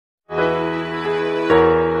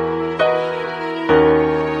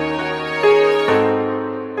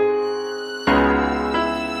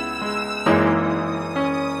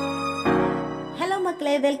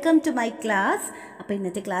Welcome to my class. അപ്പോൾ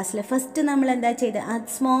ഇന്നത്തെ ക്ലാസ്സിൽ ഫസ്റ്റ് നമ്മൾ എന്താ ചെയ്തത്, ആ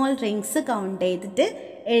സ്മോൾ റിങ്സ് കൗണ്ട് ചെയ്തിട്ട്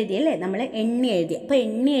എഴുതിയല്ലേ, നമ്മൾ എണ്ണി എഴുതി. അപ്പോൾ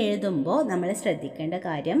എണ്ണി എഴുതുമ്പോൾ നമ്മൾ ശ്രദ്ധിക്കേണ്ട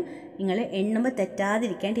കാര്യം, നിങ്ങൾ എണ്ണുമ്പോൾ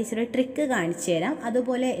തെറ്റാതിരിക്കാൻ ടീച്ചർ ട്രിക്ക് കാണിച്ചു തരാം.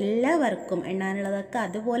 അതുപോലെ എല്ലാവർക്കും എണ്ണാനുള്ളതൊക്കെ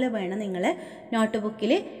അതുപോലെ വേണം നിങ്ങൾ നോട്ട്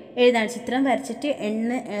ബുക്കിൽ എഴുതാൻ. ചിത്രം വരച്ചിട്ട്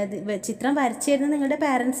ചിത്രം വരച്ചു തരുന്നത് നിങ്ങളുടെ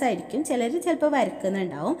പാരൻസ് ആയിരിക്കും, ചിലർ ചിലപ്പോൾ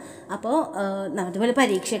വരക്കുന്നുണ്ടാവും. അപ്പോൾ അതുപോലെ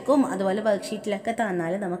പരീക്ഷയ്ക്കും അതുപോലെ വർക്ക്ഷീറ്റിലൊക്കെ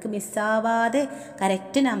തന്നാൽ നമുക്ക് മിസ്സാവാതെ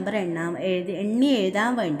കറക്റ്റ് നമ്പർ എണ്ണി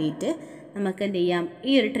എഴുതാൻ വേണ്ടിയിട്ട് നമുക്ക് എന്ത് ചെയ്യാം,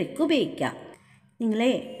 ഈ ഒരു ട്രിക്ക് ഉപയോഗിക്കാം. നിങ്ങൾ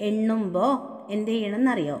എണ്ണുമ്പോൾ എന്ത് ചെയ്യണം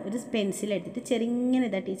എന്നറിയോ, ഒരു പെൻസിൽ എടുത്തിട്ട് ചെറിങ്ങനെ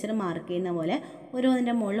ഇതാ ടീച്ചർ മാർക്ക് ചെയ്യുന്ന പോലെ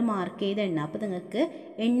ഓരോന്നിൻ്റെ മുകളിൽ മാർക്ക് ചെയ്ത് എണ്ണ. അപ്പോൾ നിങ്ങൾക്ക്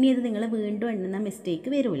എണ്ണിയത് നിങ്ങൾ വീണ്ടും എണ്ണുന്ന മിസ്റ്റേക്ക്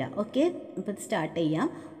വരില്ല. ഓക്കെ, അപ്പോൾ സ്റ്റാർട്ട് ചെയ്യാം.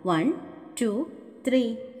 1 2 3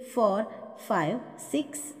 4 5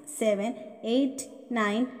 6 7 8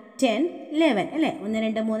 9 10 11 അല്ലേ. 1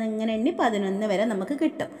 2 3 ഇങ്ങനെ എണ്ണി 11 വരെ നമുക്ക്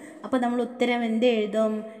കിട്ടും. അപ്പോൾ നമ്മൾ ഉത്തരം എന്ത്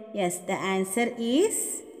എഴുതും? Yes, the answer is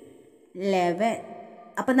 11.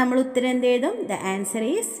 അപ്പോൾ നമ്മൾ ഉത്തരം എന്ത് എഴുതും? ദ ആൻസർ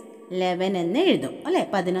ഈസ് 11 എന്ന് എഴുതും അല്ലേ.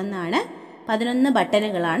 11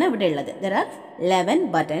 ബട്ടണുകളാണ് ഇവിടെ ഉള്ളത്. There are 11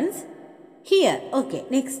 buttons here. Okay,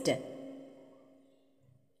 next.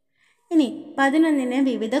 ഇനി 11നെ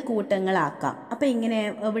വിവിധ കൂട്ടങ്ങളാക്കാം. അപ്പോൾ ഇങ്ങനെ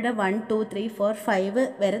ഇവിടെ 1 2 3 4 5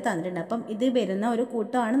 വരെ തന്നിട്ടുണ്ട്. അപ്പം ഇത് വരുന്ന ഒരു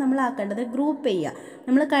കൂട്ടമാണ് നമ്മൾ ആക്കേണ്ടത്. ഗ്രൂപ്പ് ചെയ്യുക.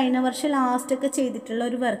 നമ്മൾ കഴിഞ്ഞ വർഷം ലാസ്റ്റൊക്കെ ചെയ്തിട്ടുള്ള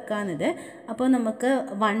ഒരു വർക്കാണിത്. അപ്പോൾ നമുക്ക്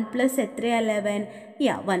 1 പ്ലസ് എത്രയാണ്? 11.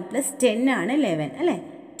 1 പ്ലസ് 10 ആണ് 11 അല്ലേ.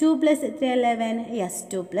 2 പ്ലസ് എത്രയാണ്? 11. യെസ്,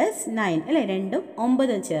 2 പ്ലസ് 9 അല്ലേ. 2ഉം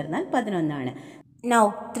 9ഉം ചേർന്നാൽ 11 ആണ്. Now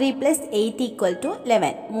 3 plus 8 equal to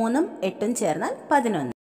 11. 3ഉം 8ഉം ചേർന്നാൽ 11.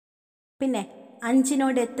 പിന്നെ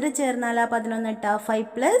 5നോട് എത്ര ചേർന്നാലാ 11 ഇട്ടാ? 5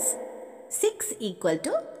 plus 6 equal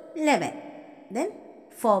to 11. Then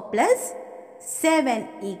 4 plus 7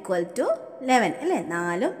 equal to 11 അല്ലേ.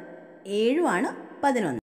 4ഉം 7ഉം ആണ്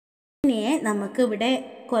 11. ഇനിയെ നമുക്കിവിടെ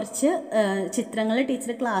കുറച്ച് ചിത്രങ്ങൾ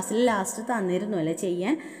ടീച്ചർ ക്ലാസ്സിൽ ലാസ്റ്റ് തന്നിരുന്നു അല്ലേ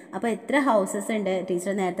ചെയ്യാൻ. അപ്പോൾ എത്ര ഹൗസസ് ഉണ്ട്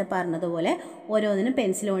ടീച്ചർ നേരത്തെ പറഞ്ഞതുപോലെ ഓരോന്നിനും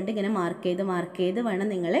പെൻസിൽ കൊണ്ട് ഇങ്ങനെ മാർക്ക് ചെയ്ത് വേണം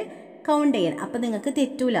നിങ്ങൾ കൗണ്ട് ചെയ്യാൻ. അപ്പോൾ നിങ്ങൾക്ക്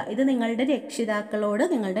തെറ്റൂല. ഇത് നിങ്ങളുടെ രക്ഷിതാക്കളോട്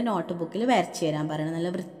നിങ്ങളുടെ നോട്ട് ബുക്കിൽ വരച്ച് തരാൻ പറയണം, നല്ല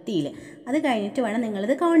വൃത്തിയിൽ. അത് കഴിഞ്ഞിട്ട് വേണം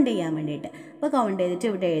നിങ്ങളിത് കൗണ്ട് ചെയ്യാൻ വേണ്ടിയിട്ട്. അപ്പോൾ കൗണ്ട് ചെയ്തിട്ട്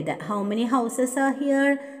ഇവിടെ എഴുതുക. How many houses are here?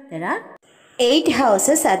 There are 8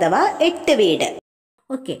 houses, അഥവാ 8 വീട്.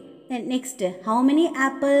 Okay, next. How many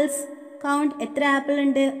apples? Count. എത്ര ആപ്പിൾ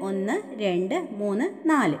ഉണ്ട്? 1 2 3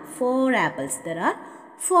 4. 4 apples. There are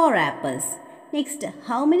 4 apples. Next.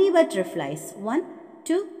 How many butterflies? 1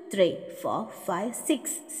 2 3 4 5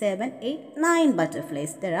 6 7 8 9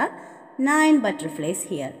 butterflies. There are 9 butterflies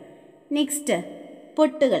here. Next,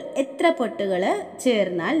 പൊട്ടുകൾ. എത്ര പൊട്ടുകൾ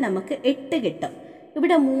ചേർന്നാൽ നമുക്ക് 8 കിട്ടും?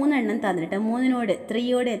 ഇവിടെ 3 എണ്ണം തന്നിട്ട് 3നോട്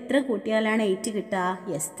 3യോട് എത്ര കൂട്ടിയാലാണ് 8 കിട്ടുക?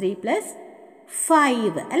 യെസ്, 3 പ്ലസ്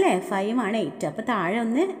 5 അല്ലേ. 5 ആണ് 8. അപ്പോൾ താഴെ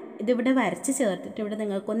ഒന്ന് ഇതിവിടെ വരച്ച് ചേർത്തിട്ട് ഇവിടെ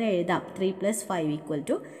നിങ്ങൾക്കൊന്ന് എഴുതാം. 3 പ്ലസ് 5 ഈക്വൽ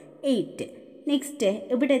ടു 8. നെക്സ്റ്റ്,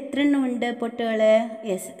 ഇവിടെ എത്ര എണ്ണം ഉണ്ട് പൊട്ടുകൾ?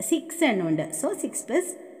 യെസ്, 6 എണ്ണം ഉണ്ട്. So 6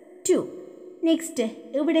 plus 2. നെക്സ്റ്റ്,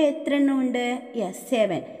 ഇവിടെ എത്ര എണ്ണം ഉണ്ട്? Yes,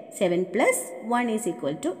 7. 7 plus 1 is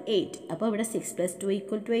equal to 8. അപ്പോൾ ഇവിടെ 6 പ്ലസ് 2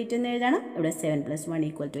 ഈക്വൽ ടു 8 എന്ന് എഴുതണം. ഇവിടെ 7 പ്ലസ് 1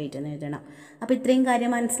 ഈക്വൽ ടു 8 എന്ന് എഴുതണം. അപ്പോൾ ഇത്രയും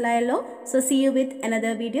കാര്യം മനസ്സിലായല്ലോ. So see you with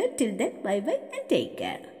another video. Till then bye bye and take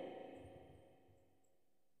care.